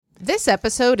This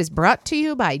episode is brought to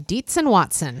you by Dietz and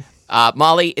Watson.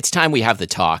 Molly, it's time we have the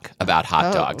talk about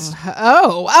hot dogs.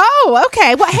 Oh,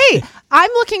 okay. Well, hey, I'm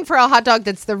looking for a hot dog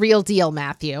that's the real deal,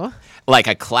 Matthew. Like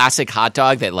a classic hot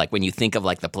dog that, like, when you think of,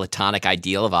 like, the platonic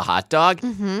ideal of a hot dog,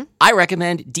 I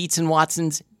recommend Dietz and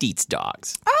Watson's Dietz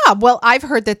Dogs. Well, I've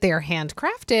heard that they're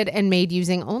handcrafted and made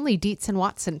using only Dietz and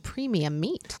Watson premium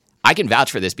meat. I can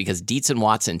vouch for this because Dietz and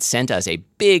Watson sent us a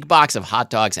big box of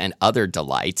hot dogs and other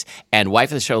delights. And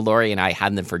wife of the show, Lori, and I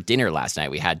had them for dinner last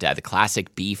night. We had the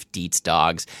classic beef Dietz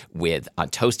dogs with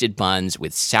toasted buns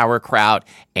with sauerkraut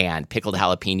and pickled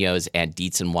jalapenos and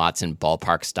Dietz and Watson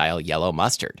ballpark-style yellow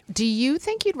mustard. Do you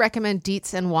think you'd recommend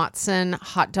Dietz and Watson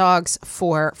hot dogs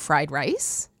for fried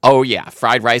rice? Oh, yeah.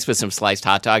 Fried rice with some sliced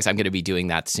hot dogs. I'm going to be doing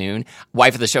that soon.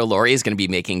 Wife of the show, Lori, is going to be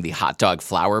making the hot dog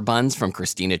flour buns from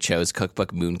Christina Cho's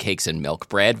cookbook, Mooncakes and Milk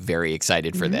Bread. Very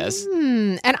excited for this.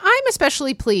 And I'm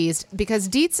especially pleased because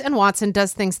Dietz and Watson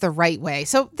does things the right way.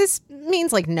 So this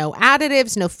means like no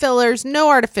additives, no fillers, no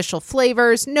artificial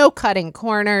flavors, no cutting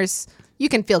corners. You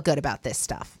can feel good about this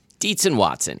stuff. Dietz and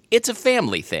Watson. It's a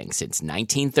family thing since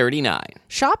 1939.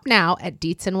 Shop now at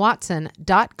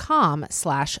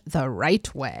dietzandwatson.com/the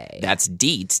right way. That's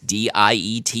Dietz,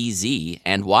 D-I-E-T-Z,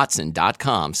 and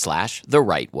Watson.com/the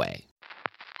right way.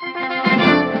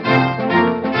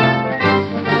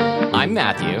 I'm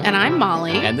Matthew. And I'm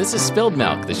Molly. And this is Spilled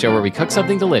Milk, the show where we cook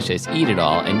something delicious, eat it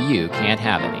all, and you can't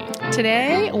have any.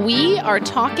 Today, we are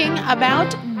talking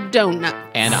about donuts.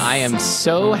 And I am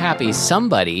so happy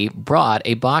somebody brought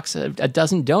a box of a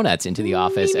dozen donuts into the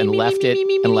office and left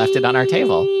it on our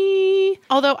table.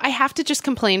 Although I have to just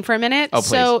complain for a minute. Oh,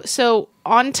 please. So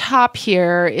on top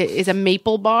here is a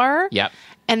maple bar. Yep.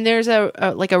 And there's a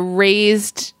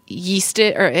raised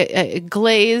yeasted or a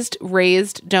glazed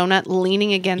raised donut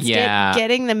leaning against it,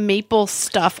 getting the maple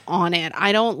stuff on it.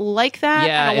 I don't like that.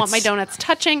 Yeah, I don't want my donuts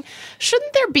touching.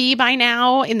 Shouldn't there be by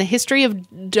now in the history of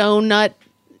donut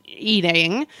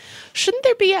eating, shouldn't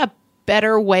there be a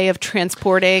better way of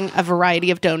transporting a variety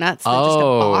of donuts than just a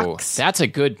box? That's a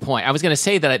good point. I was going to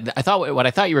say that I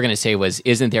thought you were going to say was,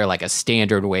 isn't there like a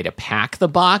standard way to pack the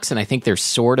box? And I think there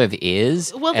sort of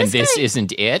is. Well, and this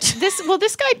isn't it.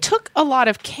 This guy took a lot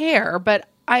of care, but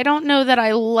I don't know that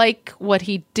I like what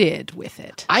he did with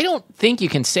it. I don't think you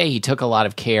can say he took a lot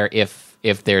of care if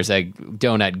there's a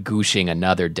donut gooshing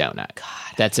another donut. God,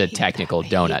 that's a technical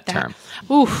donut term.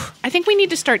 Oof. I think we need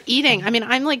to start eating. I mean,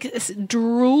 I'm like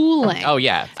drooling. Oh,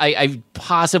 yeah. I've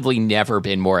possibly never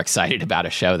been more excited about a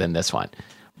show than this one.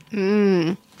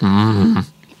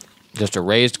 Just a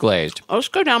raised glazed. Let's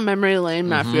go down memory lane,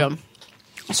 Matthew.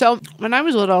 So when I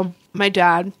was little, my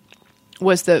dad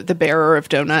was the bearer of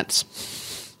donuts.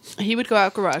 He would go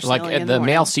out garage sailing in the morning. The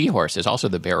male seahorse is also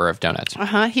the bearer of donuts.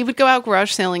 He would go out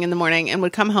garage sailing in the morning and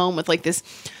would come home with like this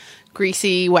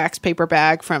greasy wax paper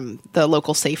bag from the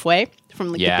local Safeway, from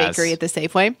like the bakery at the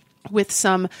Safeway, with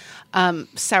some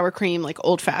sour cream, like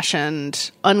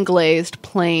old-fashioned, unglazed,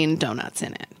 plain donuts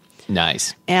in it.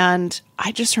 Nice. And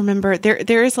I just remember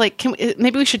there is like,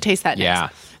 maybe we should taste that next. Yeah.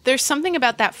 There's something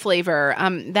about that flavor.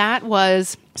 That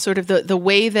was sort of the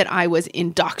way that I was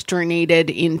indoctrinated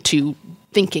into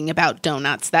thinking about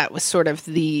donuts. That was sort of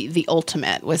the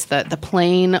ultimate, was the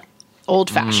plain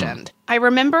old-fashioned. I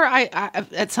remember I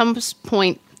at some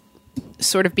point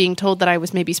sort of being told that I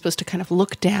was maybe supposed to kind of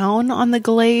look down on the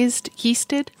glazed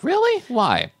yeasted. Really?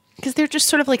 Why? Because they're just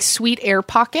sort of like sweet air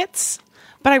pockets.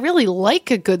 But I really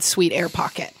like a good sweet air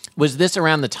pocket. Was this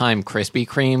around the time Krispy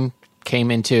Kreme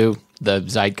came into the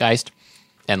zeitgeist?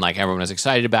 And like everyone was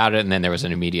excited about it, and then there was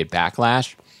an immediate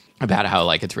backlash about how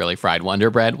like it's really fried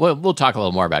Wonder Bread. We'll talk a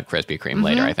little more about Krispy Kreme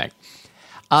later, I think.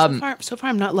 So far,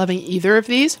 I'm not loving either of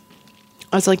these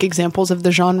as like examples of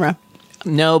the genre.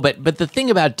 No, but the thing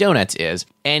about donuts is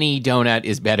any donut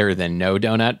is better than no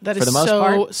donut for the most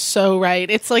part. So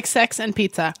right. It's like sex and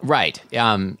pizza. Right.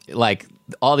 Like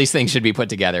all these things should be put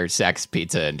together: sex,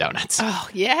 pizza, and donuts. Oh,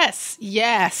 yes.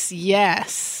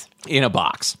 In a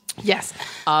box. Yes.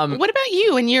 What about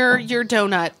you and your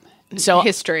donut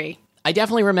history? I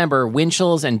definitely remember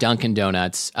Winchell's and Dunkin'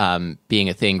 Donuts being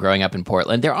a thing growing up in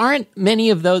Portland. There aren't many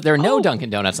of those. There are no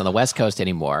Dunkin' Donuts on the West Coast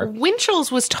anymore.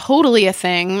 Winchell's was totally a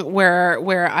thing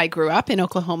where I grew up in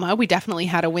Oklahoma. We definitely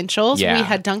had a Winchell's. Yeah. We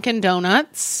had Dunkin'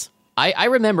 Donuts. I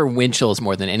remember Winchell's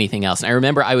more than anything else. And I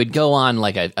remember I would go on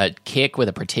like a kick with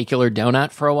a particular donut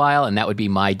for a while, and that would be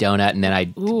my donut, and then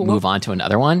I'd move on to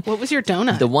another one. What was your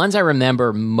donut? The ones I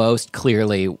remember most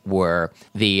clearly were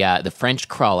the French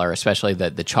cruller, especially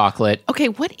the chocolate. Okay,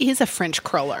 what is a French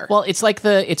cruller? Well, it's like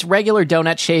it's regular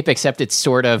donut shape, except it's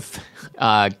sort of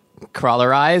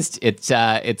crawlerized. It's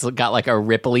got like a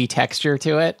ripply texture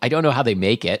to it. I don't know how they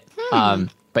make it.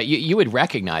 But you would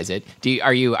recognize it.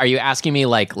 Are you asking me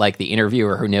like the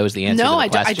interviewer who knows the answer No, to the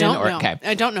question? I don't know. Okay.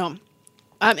 I don't know.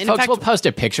 In Folks, fact, we'll post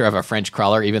a picture of a French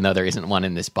cruller, even though there isn't one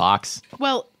in this box.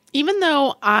 well, even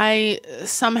though I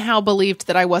somehow believed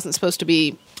that I wasn't supposed to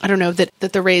be, I don't know, that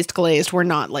the raised glazed were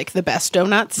not like the best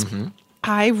donuts.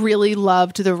 I really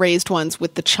loved the raised ones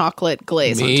with the chocolate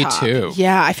glaze Me on top. too.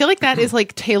 Yeah, I feel like that is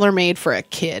like tailor-made for a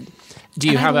kid. Do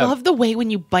you And have I love the way when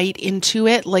you bite into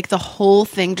it, like the whole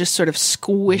thing just sort of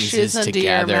squishes Pieces into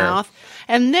together. your mouth.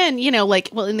 And then,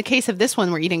 in the case of this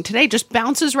one we're eating today, just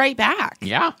bounces right back.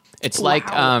 Yeah. It's Wow.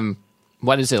 like,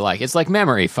 what is it like? It's like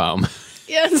memory foam.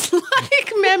 It's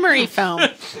like memory foam.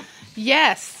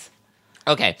 Yes.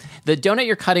 Okay. The donut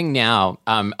you're cutting now,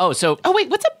 Oh, wait,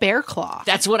 what's a bear claw?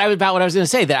 that's what I was going to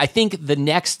say. That I think the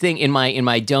next thing in my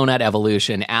donut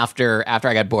evolution after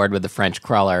I got bored with the French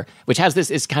cruller, which has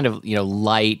this kind of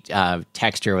light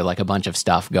texture with like a bunch of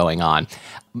stuff going on,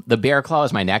 the bear claw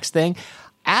is my next thing.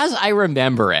 As I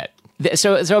remember it,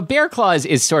 so a bear claw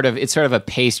is sort of a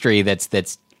pastry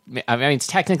that's I mean it's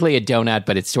technically a donut,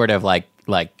 but it's sort of like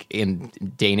in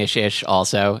Danish-ish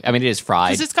also. I mean it is fried.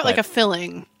 Because it's got like a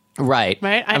filling, right.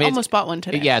 right? I mean, almost bought one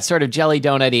today. Yeah, it's sort of jelly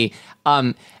donut-y.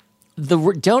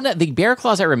 The bear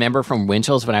claws I remember from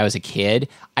Winchell's when I was a kid,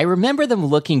 I remember them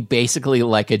looking basically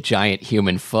like a giant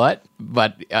human foot,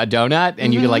 but a donut,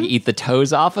 and you could like eat the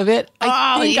toes off of it.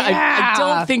 I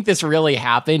don't think this really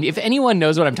happened. If anyone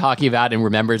knows what I'm talking about and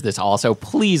remembers this also,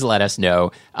 please let us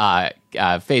know.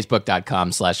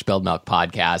 Facebook.com/Spilled Milk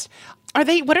Podcast.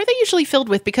 What are they usually filled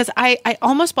with? Because I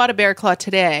almost bought a bear claw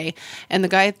today, and the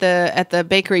guy at the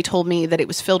bakery told me that it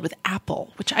was filled with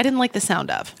apple, which I didn't like the sound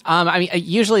of. I mean,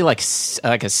 usually like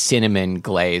a cinnamon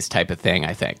glaze type of thing,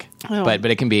 I think. Oh. But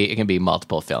it can be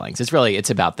multiple fillings. It's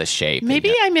about the shape.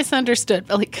 Maybe I misunderstood,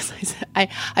 because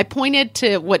I pointed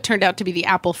to what turned out to be the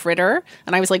apple fritter,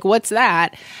 and I was like, "What's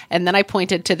that?" And then I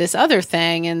pointed to this other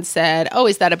thing and said, "Oh,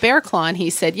 is that a bear claw?" And he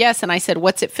said, "Yes." And I said,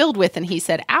 "What's it filled with?" And he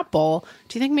said, "Apple."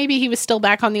 Do you think maybe he was still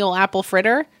back on the old apple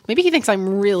fritter? Maybe he thinks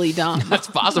I'm really dumb. That's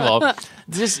possible.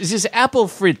 This apple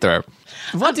fritter.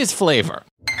 What is flavor?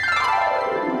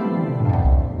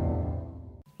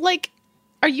 Like,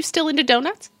 are you still into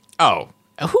donuts? Oh,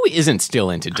 who isn't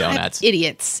still into donuts?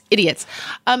 Idiots.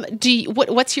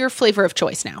 What's your flavor of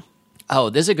choice now? Oh,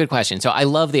 this is a good question. So I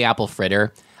love the apple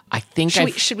fritter. I think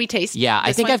Should we taste? Yeah,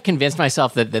 I think one? I've convinced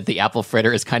myself that the apple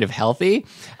fritter is kind of healthy.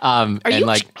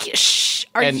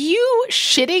 Are you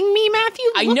shitting me, Matthew?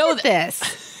 I Look know at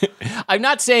this. I'm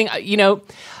not saying I'm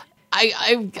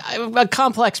a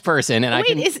complex person, and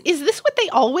Wait, is this what they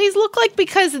always look like?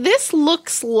 Because this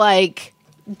looks like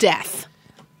death.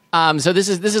 So this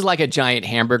is like a giant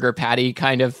hamburger patty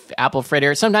kind of apple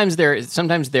fritter. Sometimes they're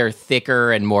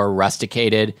thicker and more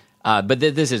rusticated, but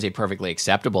this is a perfectly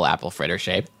acceptable apple fritter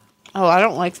shape. Oh, I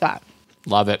don't like that.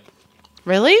 Love it.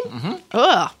 Really? Mm-hmm.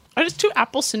 Ugh. It's too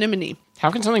apple cinnamony. How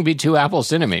can something be too apple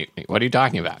cinnamony? What are you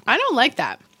talking about? I don't like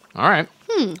that. All right.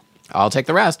 I'll take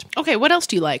the rest. Okay, what else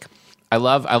do you like? I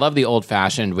love the old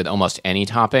fashioned with almost any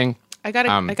topping. I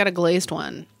got a glazed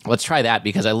one. Let's try that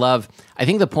because I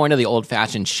think the point of the old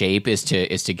fashioned shape is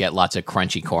to get lots of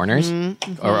crunchy corners,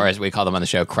 or as we call them on the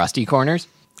show, crusty corners.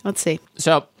 Let's see.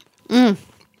 So I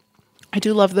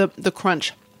do love the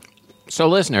crunch. So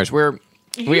listeners, we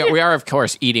are of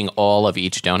course eating all of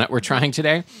each donut we're trying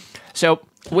today. So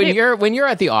when you're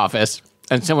at the office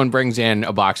and someone brings in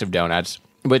a box of donuts,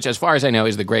 which as far as I know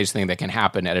is the greatest thing that can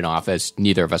happen at an office,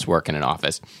 neither of us work in an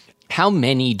office. How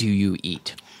many do you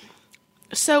eat?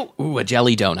 So a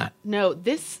jelly donut. No,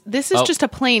 this is just a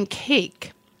plain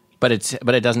cake. But it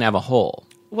doesn't have a hole.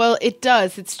 Well, it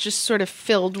does. It's just sort of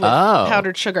filled with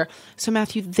powdered sugar. So,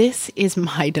 Matthew, this is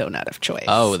my donut of choice.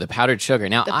 Oh, the powdered sugar.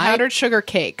 Now, the powdered sugar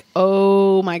cake.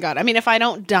 Oh, my God. I mean, if I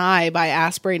don't die by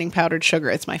aspirating powdered sugar,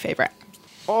 it's my favorite.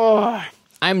 Oh,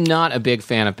 I'm not a big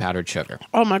fan of powdered sugar.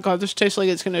 Oh, my God. This tastes like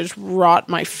it's going to just rot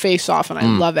my face off, and I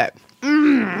love it.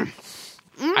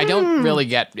 I don't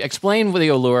really explain the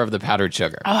allure of the powdered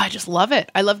sugar. Oh, I just love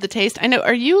it. I love the taste. I know.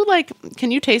 Are you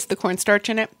can you taste the cornstarch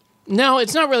in it? No,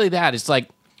 it's not really that. It's like,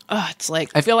 I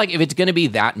feel like if it's going to be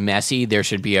that messy, there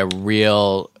should be a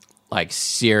real,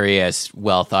 serious,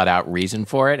 well thought out reason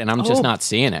for it, and I'm just not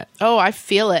seeing it. Oh, I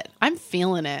feel it. I'm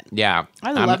feeling it. Yeah.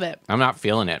 I love it. I'm not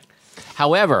feeling it.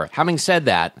 However, having said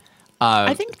that,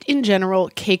 I think in general,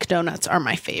 cake donuts are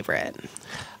my favorite.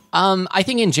 I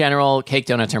think in general, cake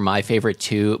donuts are my favorite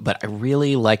too, but I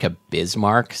really like a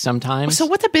Bismarck sometimes. So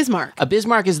what's a Bismarck? A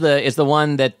Bismarck is the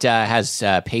one that has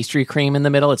pastry cream in the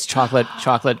middle. It's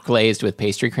chocolate glazed with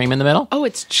pastry cream in the middle. Oh,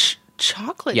 it's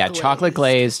chocolate Yeah, glazed. chocolate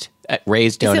glazed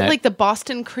raised donut. Is it like the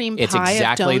Boston cream pie It's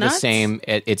exactly of the donuts? same.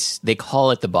 They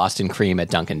call it the Boston cream at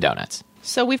Dunkin' Donuts.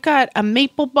 So we've got a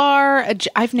maple bar.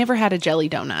 I've never had a jelly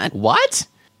donut. What?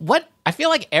 What? I feel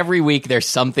like every week there's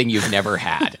something you've never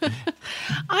had.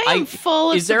 I am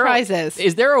full of surprises.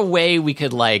 Is there a way we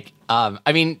could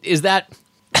is that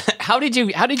how did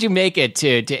you make it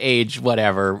to age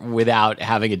whatever without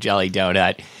having a jelly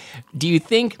donut? Do you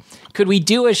think could we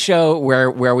do a show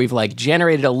where we've like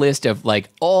generated a list of like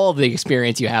all the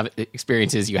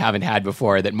experiences you haven't had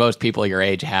before that most people your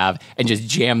age have and just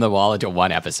jam them all into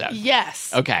one episode?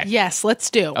 Yes. Okay. Yes, let's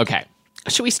do. Okay.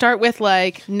 Should we start with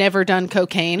like never done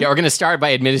cocaine? Yeah, we're going to start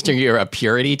by administering you a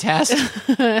purity test.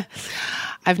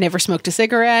 I've never smoked a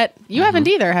cigarette. You haven't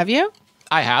either, have you?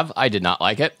 I have. I did not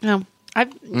like it. No.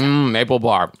 Maple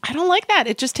bar, I don't like that.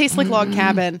 It just tastes like log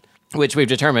cabin. which we've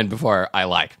determined before I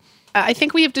like. I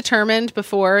think we have determined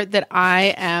before that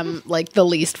I am like the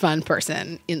least fun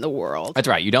person in the world. That's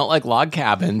right. You don't like log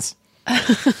cabins.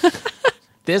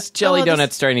 This jelly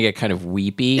donut's starting to get kind of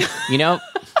weepy, you know?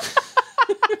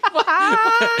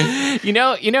 you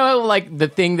know, like the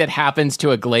thing that happens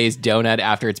to a glazed donut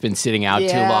after it's been sitting out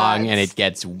too long and it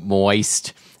gets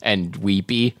moist and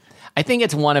weepy. I think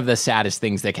it's one of the saddest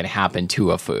things that can happen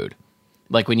to a food.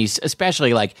 Like when you,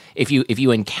 especially like if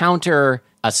you encounter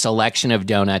a selection of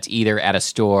donuts either at a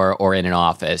store or in an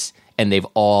office and they've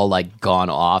all like gone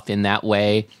off in that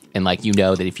way. And like, you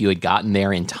know that if you had gotten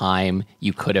there in time,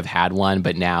 you could have had one,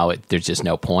 but now there's just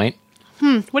no point.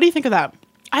 What do you think of that?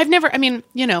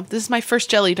 This is my first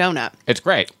jelly donut. It's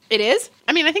great. It is?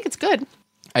 I mean, I think it's good.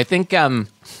 I think,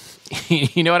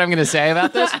 you know what I'm going to say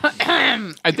about this?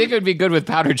 I think it would be good with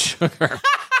powdered sugar.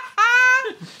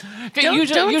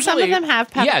 Don't some of them have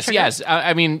powdered sugar? Yes.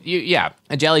 A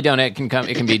jelly donut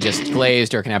can be just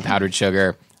glazed or it can have powdered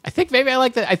sugar. I think maybe I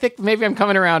like that. I think maybe I'm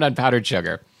coming around on powdered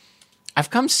sugar. I've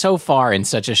come so far in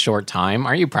such a short time.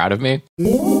 Aren't you proud of me?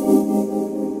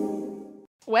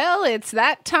 Well, it's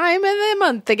that time of the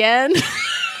month again.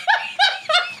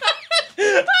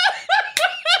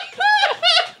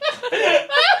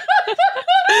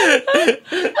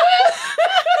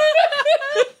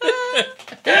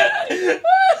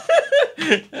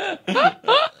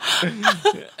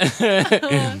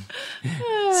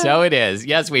 So it is.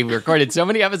 Yes, we've recorded so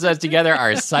many episodes together,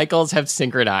 our cycles have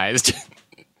synchronized.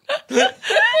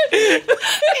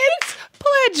 It's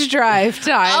pledge drive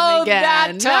time again.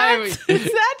 That time.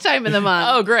 It's that time of the month.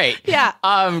 Oh, great. Yeah.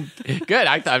 Good.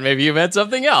 I thought maybe you meant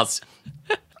something else.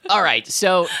 All right.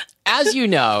 So, as you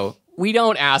know, we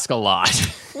don't ask a lot.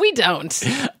 We don't.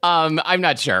 I'm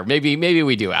not sure. Maybe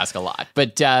we do ask a lot,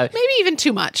 but maybe even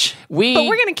too much. But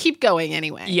we're going to keep going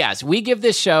anyway. Yes, we give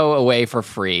this show away for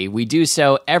free. We do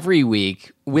so every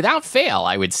week without fail,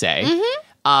 I would say.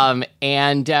 And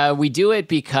we do it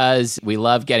because we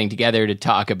love getting together to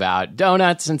talk about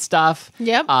donuts and stuff.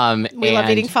 Yep. We love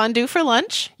eating fondue for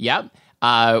lunch. Yep.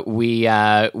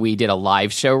 We did a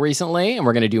live show recently, and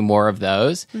we're going to do more of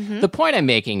those. The point I'm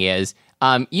making is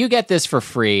you get this for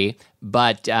free,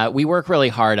 but we work really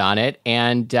hard on it,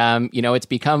 and it's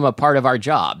become a part of our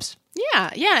jobs.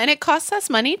 Yeah, and it costs us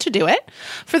money to do it.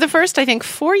 For the first, I think,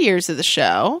 4 years of the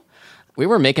show, we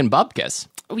were making bubkas.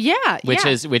 Yeah,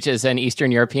 which is an Eastern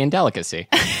European delicacy.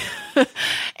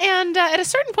 And at a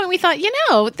certain point, we thought,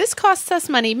 this costs us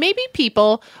money. Maybe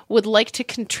people would like to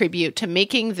contribute to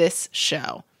making this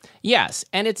show. Yes,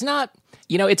 and it's not.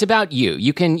 It's about you.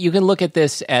 You can look at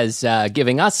this as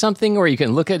giving us something, or you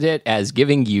can look at it as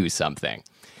giving you something.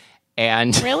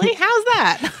 And really, how's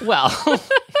that? Well,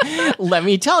 let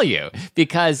me tell you,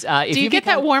 because if do you get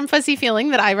that warm fuzzy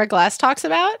feeling that Ira Glass talks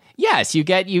about? Yes, you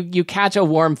catch a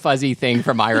warm fuzzy thing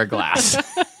from Ira Glass.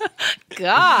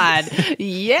 God,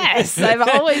 yes, I've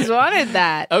always wanted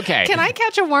that. Okay, can I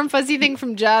catch a warm fuzzy thing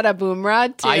from Jad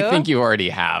Abumrad too? I think you already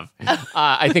have.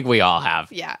 I think we all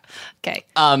have. Yeah. Okay.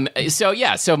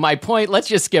 So my point. Let's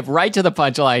just skip right to the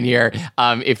punchline here.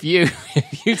 If you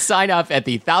sign up at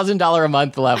the $1,000 a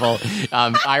month level,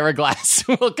 Ira Glass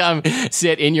will come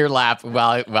sit in your lap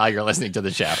while you're listening to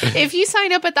the show. If you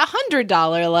sign up at the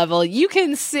 $100 level, you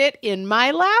can sit in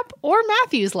my lap or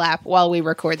Matthew's lap while we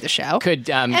record the show.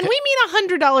 And we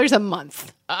mean $100 a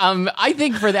month. I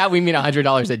think for that we mean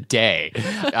 $100 a day.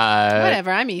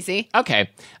 Whatever, I'm easy. Okay.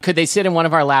 Could they sit in one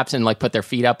of our laps and like put their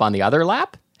feet up on the other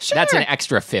lap? Sure. That's an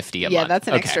extra $50 a month. Yeah, that's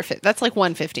an extra $50. That's like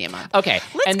 $150 a month. Okay.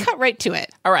 Let's cut right to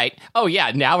it. All right. Oh,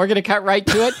 yeah. Now we're going to cut right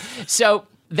to it. So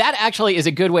that actually is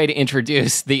a good way to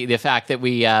introduce the fact that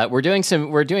we're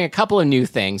doing a couple of new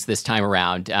things this time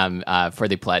around for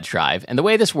the pledge drive. And the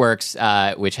way this works,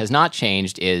 which has not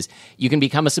changed, is you can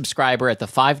become a subscriber at the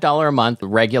 $5 a month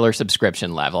regular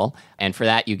subscription level. And for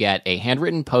that, you get a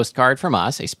handwritten postcard from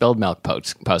us, a spilled milk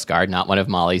postcard, not one of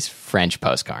Molly's French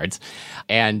postcards.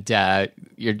 And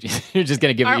you're just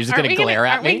going to glare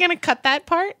at me. Are we going to cut that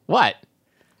part? What?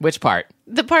 Which part?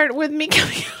 The part with me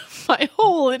coming out of my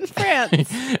hole in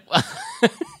France.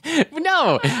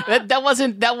 No, that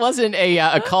wasn't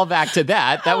a callback to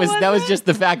that. That was just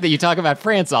the fact that you talk about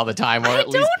France all the time. Or I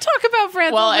don't talk about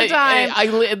France all the time.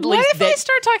 What if I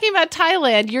start talking about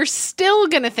Thailand? You're still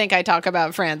going to think I talk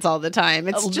about France all the time.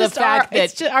 It's just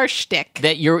our shtick.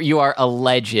 That you are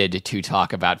alleged to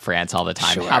talk about France all the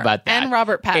time. Sure. How about that? And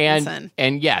Robert Pattinson.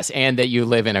 And yes, and that you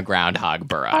live in a groundhog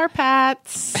burrow. Our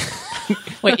Pats.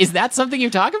 Wait, is that something you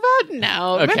talk about?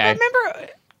 No. Okay. Remember,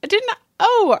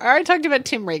 I talked about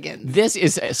Tim Riggins. This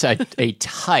is a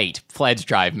tight pledge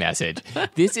drive message.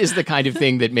 This is the kind of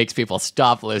thing that makes people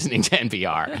stop listening to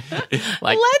NPR.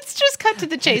 Let's just cut to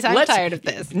the chase. I'm tired of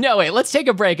this. No, wait, let's take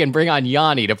a break and bring on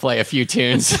Yanni to play a few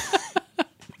tunes.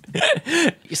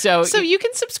 So you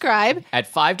can subscribe. At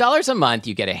 $5 a month,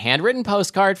 you get a handwritten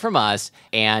postcard from us,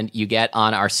 and you get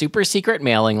on our super secret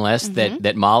mailing list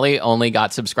that Molly only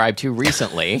got subscribed to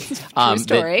recently. True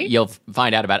story. You'll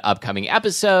find out about upcoming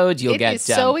episodes. It is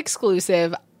so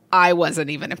exclusive. I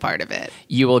wasn't even a part of it.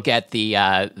 You will get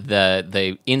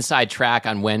the inside track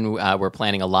on when we're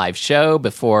planning a live show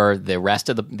before the rest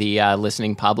of the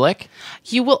listening public.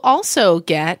 You will also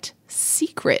get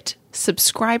secret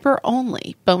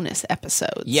subscriber-only bonus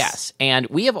episodes. Yes, and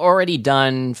we have already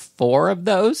done 4 of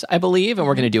those, I believe, and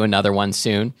we're going to do another one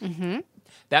soon. Mm-hmm.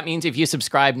 That means if you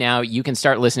subscribe now, you can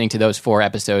start listening to those 4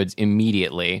 episodes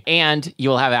immediately, and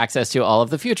you'll have access to all of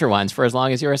the future ones for as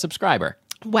long as you're a subscriber.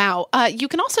 Wow. You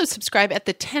can also subscribe at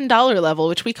the $10 level,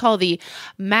 which we call the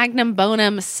Magnum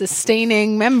Bonum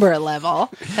Sustaining Member level.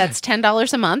 That's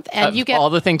 $10 a month. And you get all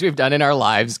the things we've done in our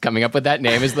lives. Coming up with that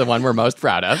name is the one we're most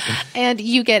proud of. And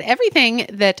you get everything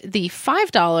that the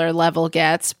 $5 level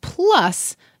gets,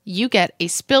 plus you get a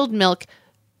spilled milk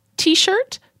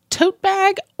t-shirt, tote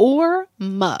bag, or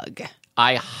mug.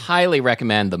 I highly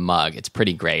recommend the mug. It's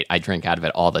pretty great. I drink out of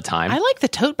it all the time. I like the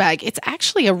tote bag. It's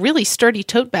actually a really sturdy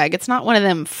tote bag. It's not one of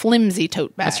them flimsy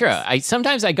tote bags. That's true.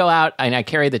 Sometimes I go out and I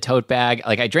carry the tote bag.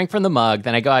 Like I drink from the mug,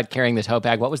 then I go out carrying the tote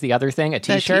bag. What was the other thing? A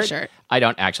t-shirt? The t-shirt. I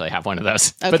don't actually have one of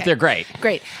those, but they're great.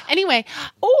 Great. Anyway,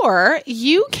 or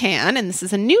you can, and this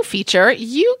is a new feature,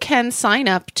 you can sign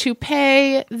up to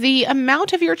pay the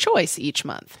amount of your choice each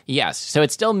month. Yes. So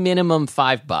it's still minimum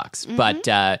 $5,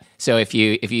 but so if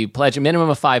you pledge a minimum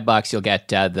of $5, you'll get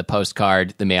the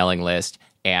postcard, the mailing list,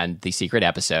 and the secret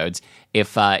episodes.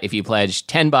 If you pledge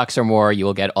 $10 or more, you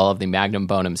will get all of the Magnum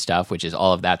Bonum stuff, which is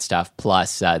all of that stuff,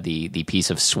 plus the piece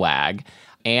of swag.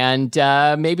 And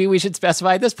maybe we should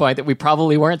specify at this point that we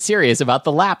probably weren't serious about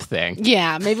the lap thing.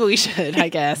 Yeah, maybe we should, I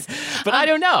guess. But I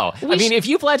don't know. I mean, if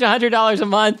you pledge $100 a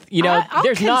month,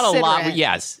 there's not a lot.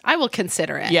 Yes, I will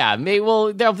consider it. Yeah, maybe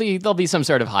there'll be some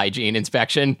sort of hygiene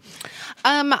inspection.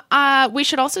 We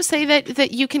should also say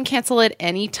that you can cancel at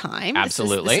any time.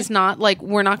 Absolutely. This is not like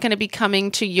we're not going to be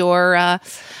coming to your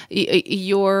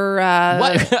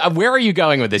What? Where are you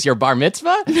going with this? Your bar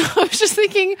mitzvah? No, I was just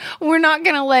thinking we're not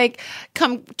going to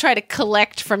come try to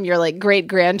collect from your great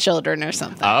grandchildren or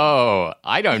something. Oh,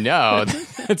 I don't know.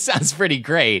 That sounds pretty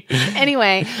great.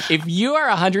 Anyway, if you are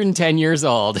 110 years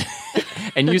old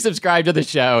and you subscribe to the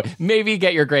show, maybe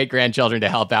get your great grandchildren to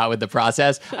help out with the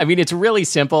process. I mean, it's really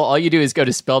simple. All you do is go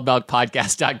to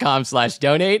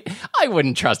spilledmilkpodcast.com/donate. I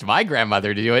wouldn't trust my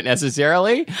grandmother to do it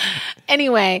necessarily.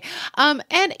 Anyway,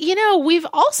 and we've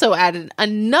also added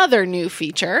another new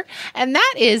feature, and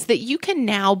that is that you can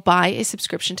now buy a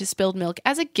subscription to Spilled Milk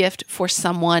as a gift for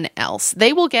someone else.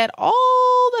 They will get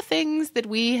all the things that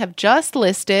we have just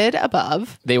listed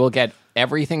above. They will get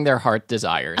everything their heart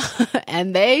desires.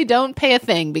 And they don't pay a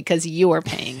thing because you are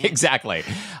paying it. Exactly.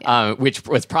 Yeah. Which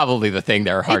was probably the thing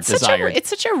their heart desired. It's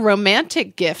such a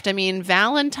romantic gift. I mean,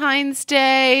 Valentine's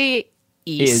Day,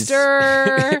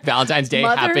 Easter, Valentine's Day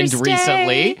happened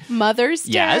recently. Mother's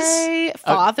Day,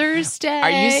 Father's Day. Are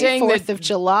you saying 4th of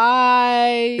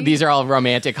July? These are all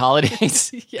romantic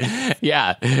holidays? Yes.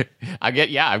 Yeah. I'm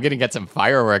going to get some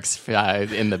fireworks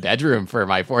in the bedroom for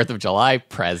my 4th of July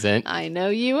present. I know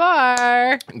you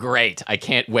are. Great. I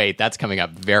can't wait. That's coming up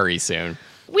very soon.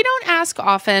 We don't ask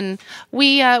often.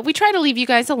 We try to leave you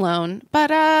guys alone, but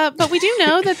we do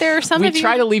know that there are some of you. We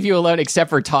try to leave you alone, except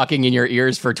for talking in your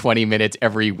ears for 20 minutes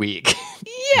every week.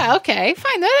 Yeah. Okay.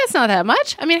 Fine. That's not that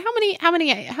much. I mean, how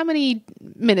many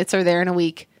minutes are there in a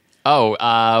week?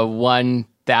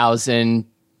 1,000.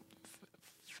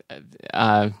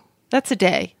 That's a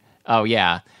day. Oh,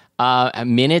 yeah.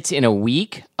 Minutes in a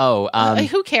week? Who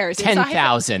cares?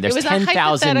 10,000. There's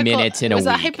 10,000 minutes in a week. It was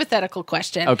a hypothetical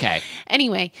question. Okay.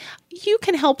 Anyway, you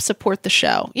can help support the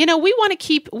show. We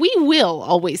will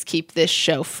always keep this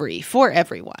show free for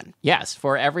everyone. Yes,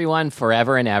 for everyone,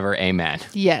 forever and ever. Amen.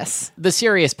 Yes. The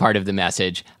serious part of the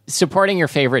message, supporting your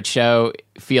favorite show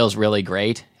feels really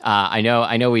great. I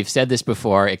know we've said this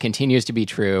before. It continues to be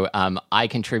true. I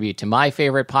contribute to my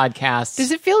favorite podcast.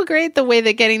 Does it feel great the way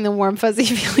that getting the warm, fuzzy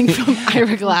feeling from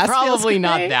Ira Glass Probably feels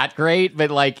not great? that great,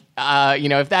 but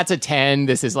if that's a 10,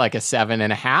 this is like a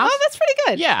 7.5. Oh, that's pretty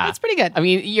good. Yeah. That's pretty good. I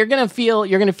mean, you're gonna feel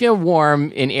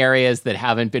warm in areas that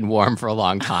haven't been warm for a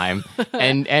long time.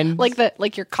 and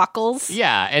like your cockles.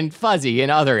 Yeah, and fuzzy in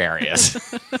other areas.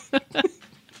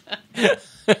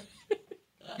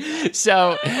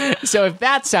 So if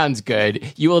that sounds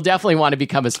good, you will definitely want to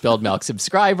become a Spilled Milk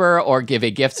subscriber or give a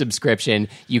gift subscription.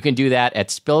 You can do that at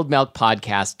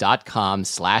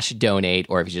spilledmilkpodcast.com/donate,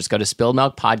 or if you just go to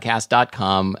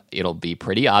spilledmilkpodcast.com, it'll be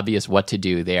pretty obvious what to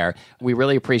do there. We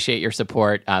really appreciate your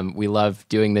support. We love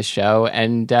doing this show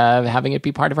and having it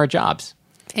be part of our jobs.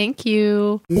 Thank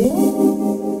you.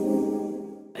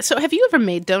 So have you ever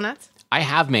made donuts? I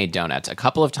have made donuts a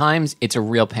couple of times. It's a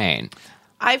real pain.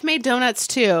 I've made donuts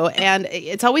too, and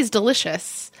it's always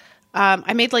delicious.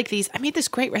 I made this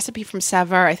great recipe from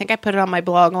Saveur. I think I put it on my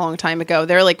blog a long time ago.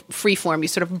 They're like freeform. You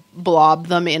sort of blob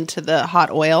them into the hot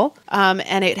oil.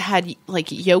 And it had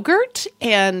like yogurt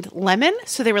and lemon.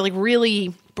 So they were like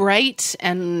really bright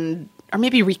or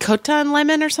maybe ricotta and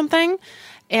lemon or something.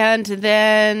 And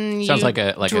then Sounds you like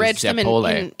a dredge them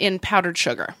Zeppole. in powdered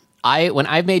sugar. When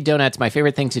I've made donuts, my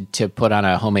favorite thing to put on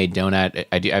a homemade donut,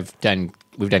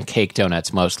 we've done cake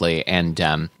donuts mostly,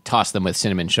 and toss them with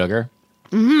cinnamon sugar.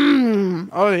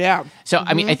 Oh, yeah. So,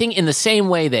 I mean, I think in the same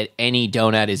way that any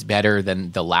donut is better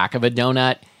than the lack of a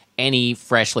donut, any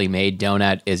freshly made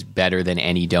donut is better than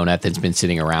any donut that's been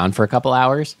sitting around for a couple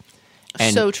hours.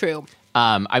 And, so true.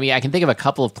 I mean, I can think of a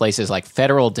couple of places like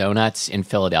Federal Donuts in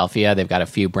Philadelphia. They've got a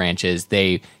few branches.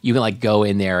 You can like go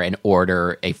in there and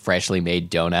order a freshly made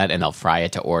donut, and they'll fry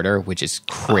it to order, which is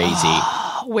crazy.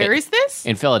 Where is this?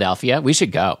 In Philadelphia. We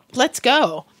should go. Let's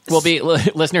go.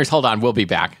 Listeners, hold on. We'll be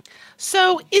back.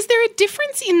 So, is there a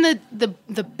difference in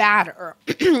the batter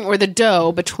or the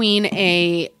dough between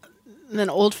an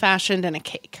old fashioned and a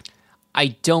cake?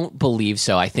 I don't believe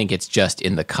so. I think it's just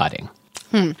in the cutting.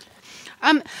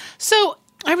 So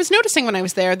I was noticing when I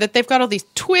was there that they've got all these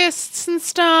twists and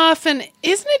stuff, and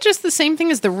isn't it just the same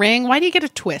thing as the ring? Why do you get a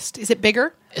twist? Is it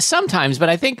bigger? Sometimes, but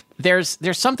I think there's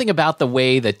something about the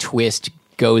way the twist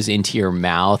goes into your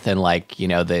mouth, and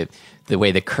the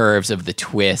way the curves of the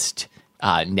twist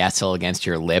nestle against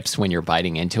your lips when you're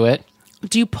biting into it.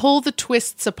 Do you pull the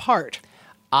twists apart?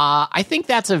 I think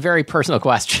that's a very personal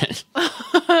question.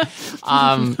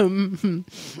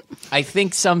 I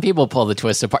think some people pull the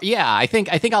twists apart. Yeah, I think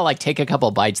I'll like take a couple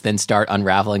bites, then start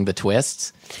unraveling the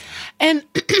twists. And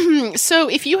so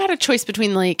if you had a choice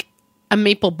between like a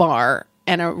maple bar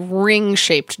and a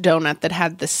ring-shaped donut that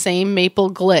had the same maple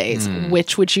glaze,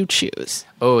 which would you choose?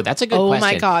 Oh, that's a good question. Oh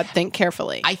my God, think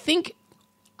carefully. I think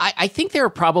there are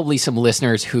probably some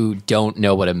listeners who don't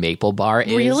know what a maple bar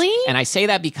is. Really? And I say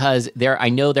that because I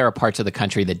know there are parts of the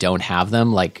country that don't have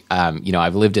them. Like,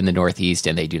 I've lived in the Northeast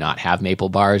and they do not have maple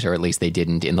bars, or at least they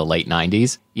didn't in the late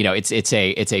 90s. It's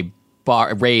a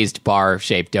raised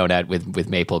bar-shaped donut with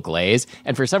maple glaze.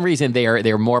 And for some reason,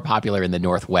 they're more popular in the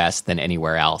Northwest than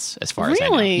anywhere else, as far as I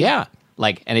know. Really? Yeah.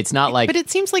 And it's not like... But it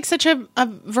seems like such a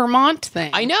Vermont thing.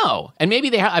 I know. And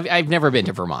maybe they have... I've never been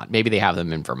to Vermont. Maybe they have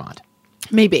them in Vermont.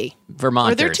 Maybe.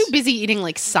 Vermonters. Or they're too busy eating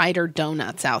like cider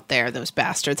donuts out there, those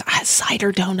bastards.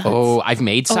 Cider donuts. Oh, I've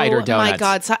made cider donuts. Oh my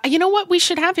God. You know what we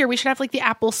should have here? We should have like the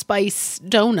apple spice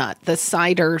donut, the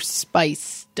cider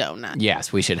spice donut.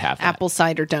 Yes, we should have that. Apple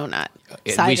cider donut.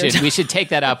 We should take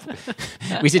that up.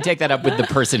 We should take that up with the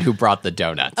person who brought the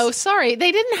donuts. Oh, sorry.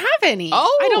 They didn't have any.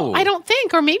 Oh. I don't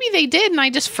think. Or maybe they did and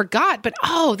I just forgot. But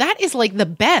that is like the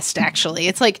best, actually.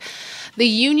 It's like the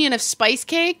union of spice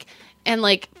cake and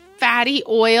like fatty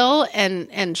oil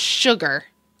and sugar.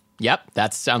 Yep,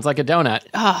 that sounds like a donut.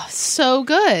 Oh, so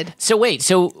good. So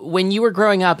wait, when you were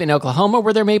growing up in Oklahoma,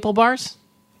 were there maple bars?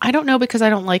 I don't know because I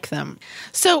don't like them.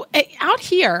 So out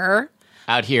here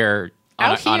on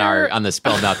the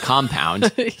Spilled Milk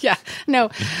compound. Yeah.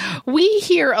 No. We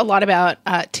hear a lot about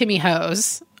Timmy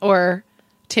Ho's or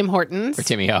Tim Hortons. Or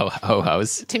Timmy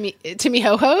Ho-Ho's. Timmy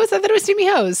Ho-Ho's? I thought it was Timmy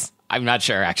Ho's. I'm not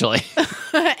sure, actually.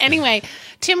 Anyway,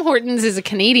 Tim Hortons is a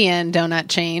Canadian donut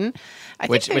chain.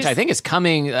 which I think is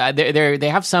coming. They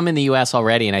have some in the U.S.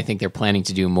 already, and I think they're planning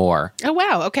to do more. Oh,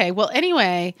 wow. Okay. Well,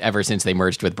 anyway. Ever since they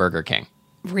merged with Burger King.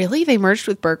 Really? They merged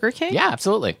with Burger King? Yeah,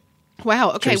 absolutely.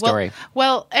 Wow. Okay. True story.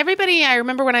 Well, everybody, I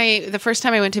remember the first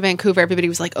time I went to Vancouver, everybody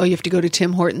was like, oh, you have to go to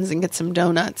Tim Hortons and get some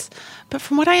donuts. But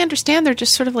from what I understand, they're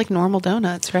just sort of like normal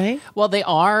donuts, right? Well, they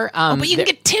are. But you can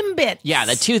get Timbits. Yeah,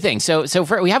 the two things. So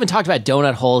we haven't talked about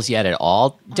donut holes yet at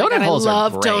all. Donut holes I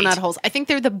love are great. donut holes. I think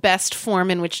they're the best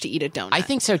form in which to eat a donut. I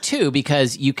think so too,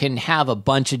 because you can have a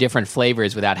bunch of different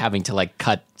flavors without having to like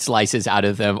cut slices out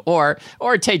of them, or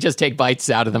just take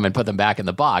bites out of them and put them back in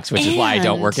the box, which is why I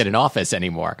don't work at an office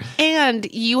anymore.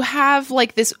 And you have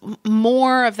like this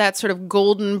more of that sort of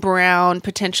golden brown,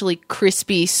 potentially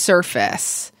crispy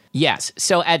surface. Yes.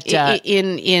 So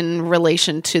in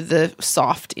relation to the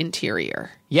soft interior.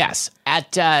 Yes.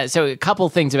 So a couple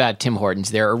things about Tim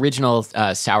Hortons. Their original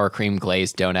sour cream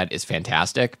glazed donut is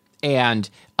fantastic. And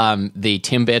the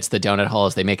Timbits, the donut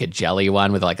holes, they make a jelly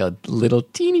one with like a little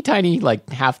teeny tiny like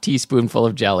half teaspoonful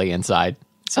of jelly inside.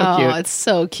 So cute. Oh, it's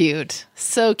so cute.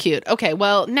 So cute. Okay,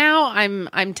 well, now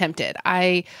I'm tempted.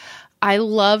 I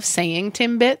love saying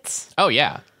Timbits. Oh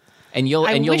yeah. And you'll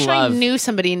I wish love... I knew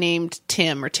somebody named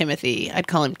Tim or Timothy. I'd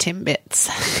call him Timbits.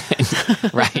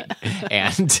 Right.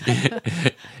 And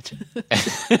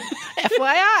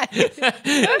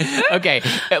FYI. Okay,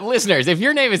 listeners, if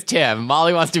your name is Tim,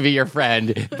 Molly wants to be your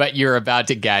friend, but you're about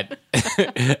to get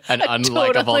an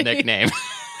unlikable nickname.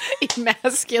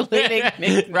 Emasculating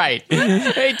nickname. Right.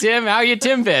 Hey, Tim, how are you,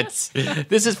 Timbits?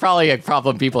 This is probably a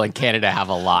problem people in Canada have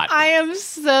a lot. I am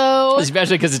so...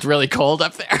 Especially because it's really cold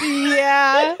up there.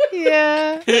 Yeah.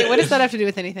 Wait, what does that have to do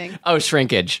with anything? Oh,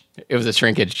 shrinkage. It was a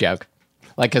shrinkage joke.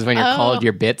 Like, because when you're cold,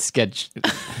 your bits get...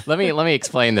 Let me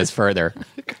explain this further.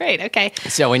 Great, okay.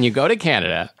 So when you go to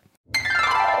Canada...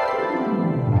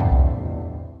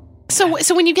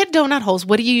 So when you get donut holes,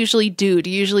 what do you usually do? Do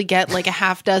you usually get like a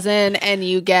half dozen and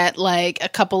you get like a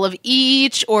couple of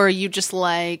each, or you just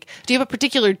like, do you have a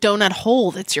particular donut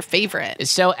hole that's your favorite?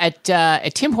 So at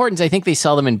Tim Hortons, I think they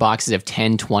sell them in boxes of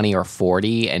 10, 20, or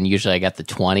 40, and usually I get the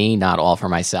 20, not all for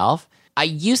myself. I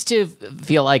used to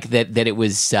feel like that it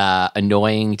was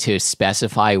annoying to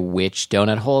specify which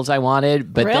donut holes I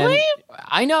wanted, but really? Then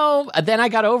I know. Then I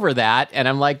got over that, and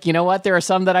I'm like, you know what? There are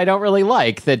some that I don't really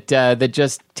like that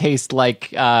just taste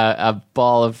like a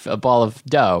ball of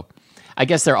dough. I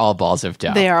guess they're all balls of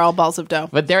dough. They are all balls of dough,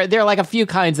 but there are like a few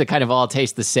kinds that kind of all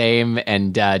taste the same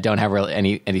and don't have really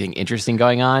anything interesting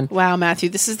going on. Wow, Matthew,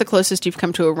 this is the closest you've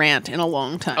come to a rant in a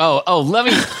long time. Oh, let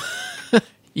me.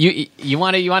 You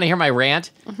want to hear my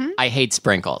rant? Mm-hmm. I hate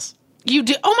sprinkles. You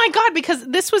do? Oh my God, because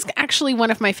this was actually one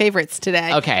of my favorites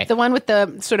today. Okay. The one with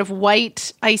the sort of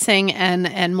white icing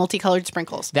and multicolored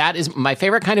sprinkles. That is my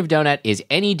favorite kind of donut, is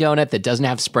any donut that doesn't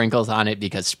have sprinkles on it,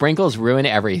 because sprinkles ruin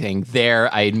everything.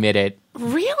 There, I admit it.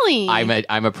 Really?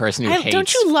 I'm a person who hates...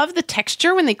 Don't you love the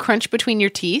texture when they crunch between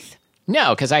your teeth?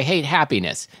 No, because I hate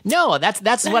happiness. No, that's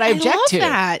what I object to.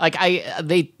 That. Like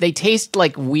they taste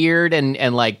like weird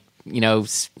and like, you know,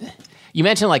 you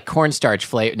mentioned like cornstarch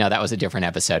flavor. No, that was a different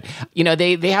episode. You know,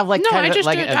 they have like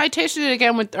I tasted it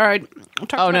again with. Right.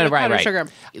 Right. Sugar.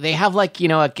 They have like, you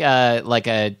know, like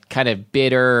a kind of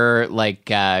bitter like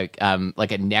a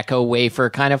Necco wafer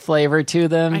kind of flavor to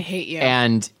them. I hate you.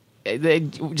 And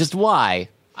just why?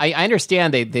 I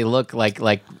understand they look like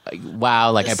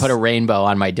wow, like I put a rainbow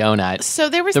on my donut. So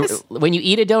there was this... When you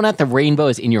eat a donut, the rainbow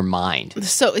is in your mind.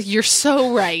 So you're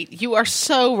so right. You are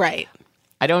so right.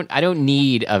 I don't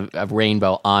need a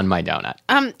rainbow on my donut.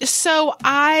 So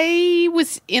I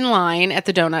was in line at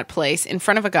the donut place in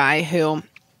front of a guy who,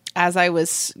 as I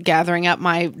was gathering up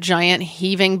my giant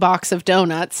heaving box of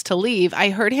donuts to leave, I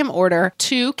heard him order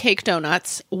 2 cake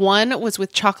donuts. One was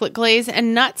with chocolate glaze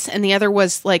and nuts, and the other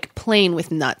was like plain with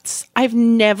nuts. I've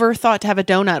never thought to have a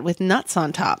donut with nuts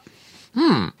on top.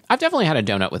 I've definitely had a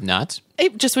donut with nuts.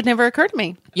 It just would never occur to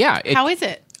me. Yeah. How is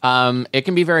it? It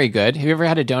can be very good. Have you ever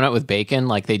had a donut with bacon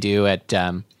like they do at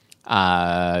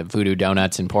Voodoo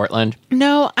Donuts in Portland?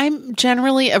 No, I'm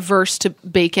generally averse to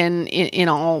bacon in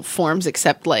all forms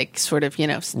except like sort of, you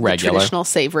know, the traditional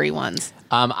savory ones.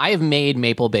 I have made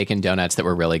maple bacon donuts that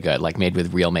were really good, like made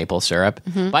with real maple syrup.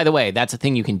 Mm-hmm. By the way, that's a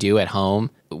thing you can do at home,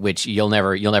 which you'll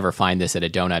never find this at a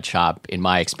donut shop in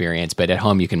my experience, but at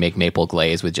home you can make maple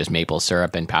glaze with just maple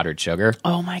syrup and powdered sugar.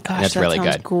 Oh my gosh, that's really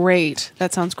good. Great.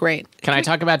 That sounds great. Can I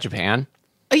talk about Japan?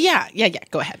 Yeah.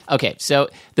 Go ahead. Okay, so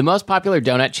the most popular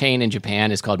donut chain in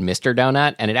Japan is called Mr.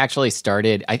 Donut, and it actually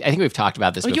started, I think we've talked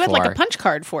about this before. You had like a punch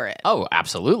card for it. Oh,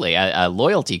 absolutely. A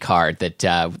loyalty card that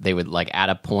they would like add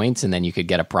up points and then you could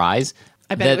get a prize.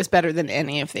 I bet it was better than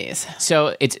any of these.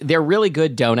 So they're really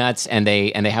good donuts, and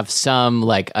they have some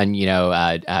like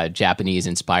Japanese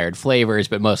inspired flavors,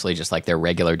 but mostly just like their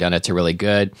regular donuts are really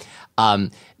good.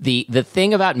 The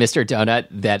thing about Mr. Donut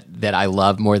that I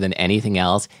love more than anything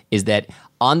else is that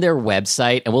on their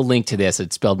website, and we'll link to this at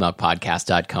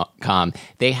spilledmilkpodcast.com,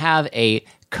 they have a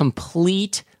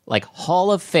complete like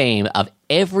Hall of Fame of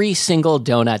every single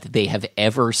donut that they have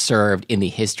ever served in the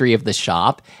history of the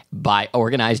shop,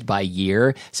 organized by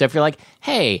year. So if you're like,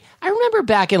 hey, I remember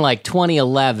back in like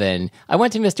 2011, I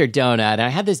went to Mr. Donut and I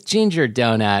had this ginger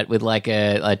donut with like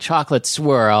a chocolate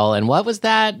swirl. And what was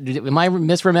that? Am I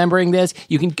misremembering this?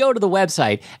 You can go to the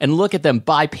website and look at them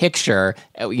by picture,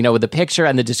 with the picture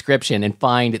and the description, and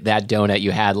find that donut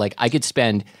you had. Like, I could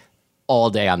spend all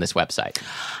day on this website.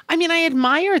 I mean, I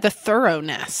admire the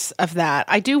thoroughness of that.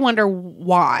 I do wonder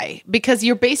why, because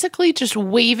you're basically just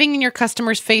waving in your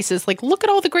customers' faces, like, look at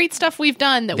all the great stuff we've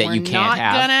done that we're not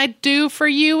gonna do for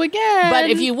you again. But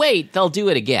if you wait, they'll do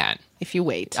it again. If you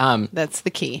wait, that's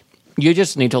the key. You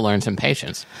just need to learn some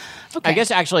patience. Okay. I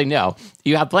guess actually, no.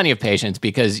 You have plenty of patience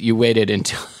because you waited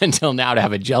until now to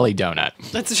have a jelly donut.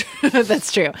 That's true.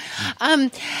 That's true.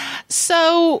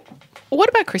 So what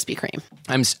about Krispy Kreme?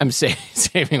 I'm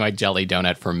saving my jelly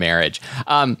donut for marriage.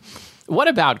 What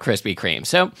about Krispy Kreme?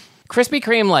 So Krispy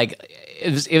Kreme, like,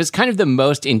 it was kind of the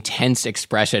most intense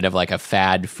expression of like a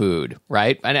fad food,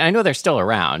 right? And I know they're still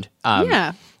around.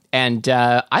 Yeah. And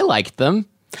I liked them.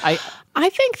 I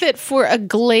think that for a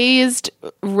glazed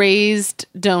raised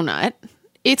donut,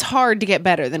 it's hard to get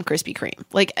better than Krispy Kreme.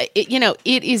 Like,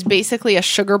 it is basically a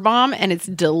sugar bomb, and it's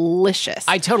delicious.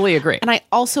 I totally agree. And I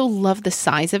also love the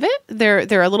size of it.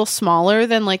 They're a little smaller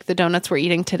than like the donuts we're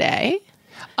eating today.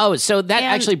 Oh, so that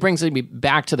actually brings me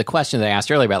back to the question that I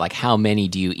asked earlier about like how many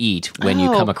do you eat when you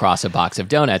come across a box of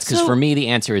donuts? Because for me, the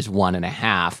answer is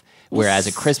 1.5. Whereas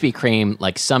a Krispy Kreme,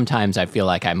 like sometimes I feel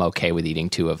like I'm okay with eing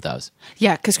 2 of those.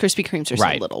 Yeah, because Krispy Kremes are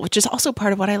so little, which is also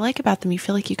part of what I like about them. You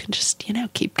feel like you can just,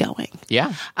 keep going.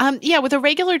 Yeah. With a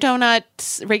regular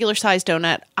size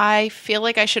donut, I feel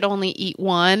like I should only eat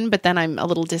 1, but then I'm a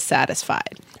little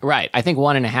dissatisfied. Right. I think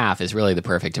 1.5 is really the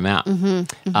perfect amount.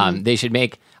 They should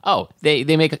make... they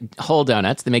make whole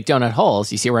donuts. They make donut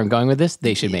holes. You see where I'm going with this?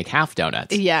 They should make half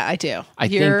donuts. Yeah, I do. I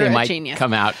think they might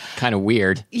come out kind of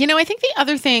weird. I think the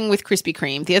other thing with Krispy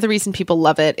Kreme, the other reason people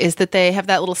love it is that they have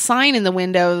that little sign in the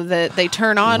window that they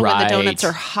turn on when the donuts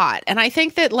are hot. And I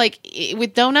think that, like,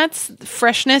 with donuts,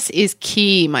 freshness is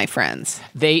key, my friends.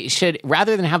 They should,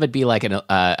 rather than have it be like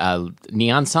a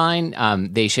neon sign,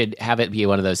 they should have it be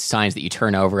one of those signs that you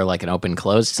turn over like an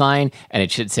open-closed sign, and it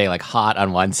should say like hot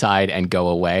on one side and go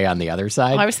away on the other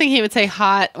side. I was thinking it would say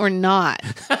hot or not.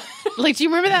 Like, do you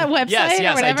remember that website yes,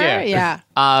 or whatever? I do.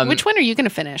 Yeah. Which one are you going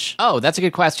to finish? Oh, that's a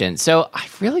good question. So I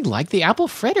really like the apple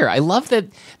fritter. I love that.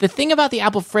 The thing about the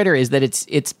apple fritter is that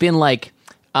it's been like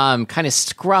kind of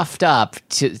scruffed up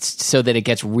so that it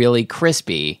gets really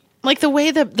crispy. Like the way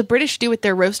the British do with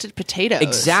their roasted potatoes.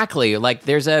 Exactly. Like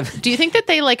there's a... Do you think that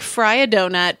they like fry a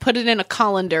donut, put it in a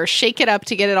colander, shake it up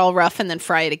to get it all rough, and then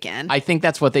fry it again? I think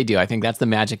that's what they do. I think that's the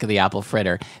magic of the apple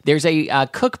fritter. There's a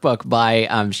cookbook by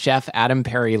Chef Adam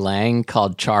Perry Lang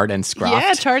called Charred and Scruffed.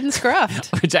 Yeah, Charred and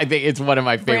Scruffed. Which I think is one of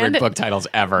my favorite book titles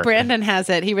ever. Brandon has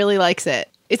it. He really likes it.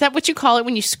 Is that what you call it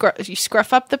when you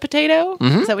scruff up the potato?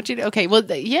 Mm-hmm. Is that what you do? Okay, well,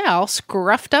 I'll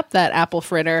scruffed up that apple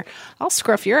fritter. I'll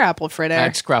scruff your apple fritter.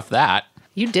 I'd scruff that.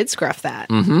 You did scruff that.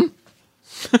 Mm-hmm.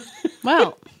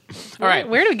 Well, all right.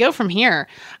 Where do we go from here?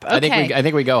 Okay. I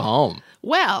think we go home.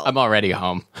 Well, I'm already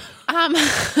home.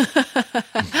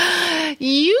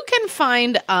 You can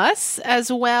find us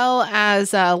as well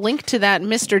as a link to that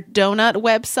Mr. Donut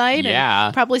website. Yeah.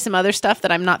 And probably some other stuff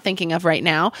that I'm not thinking of right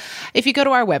now. If you go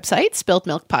to our website,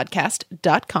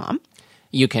 spilledmilkpodcast.com.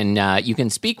 You can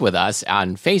speak with us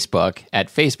on Facebook at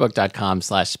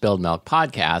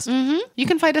facebook.com/spilledmilkpodcast. Mm-hmm. You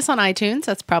can find us on iTunes.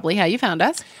 That's probably how you found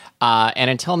us.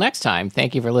 And until next time,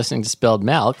 thank you for listening to Spilled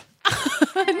Milk.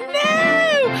 No!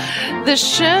 The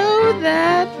show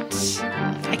that...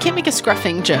 I can't make a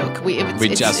scruffing joke. We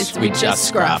just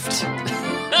scruffed.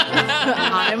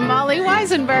 I'm Molly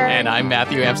Weisenberg. And I'm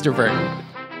Matthew Amster Burton.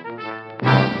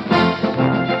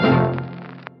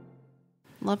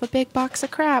 Love a big box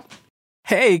of crap.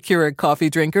 Hey, Keurig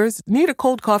coffee drinkers. Need a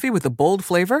cold coffee with a bold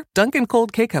flavor? Dunkin'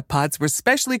 Cold K-Cup pods were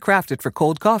specially crafted for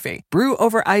cold coffee. Brew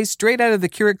over ice straight out of the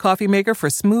Keurig coffee maker for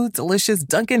smooth, delicious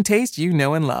Dunkin' taste you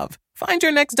know and love. Find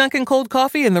your next Dunkin' Cold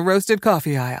coffee in the roasted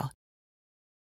coffee aisle.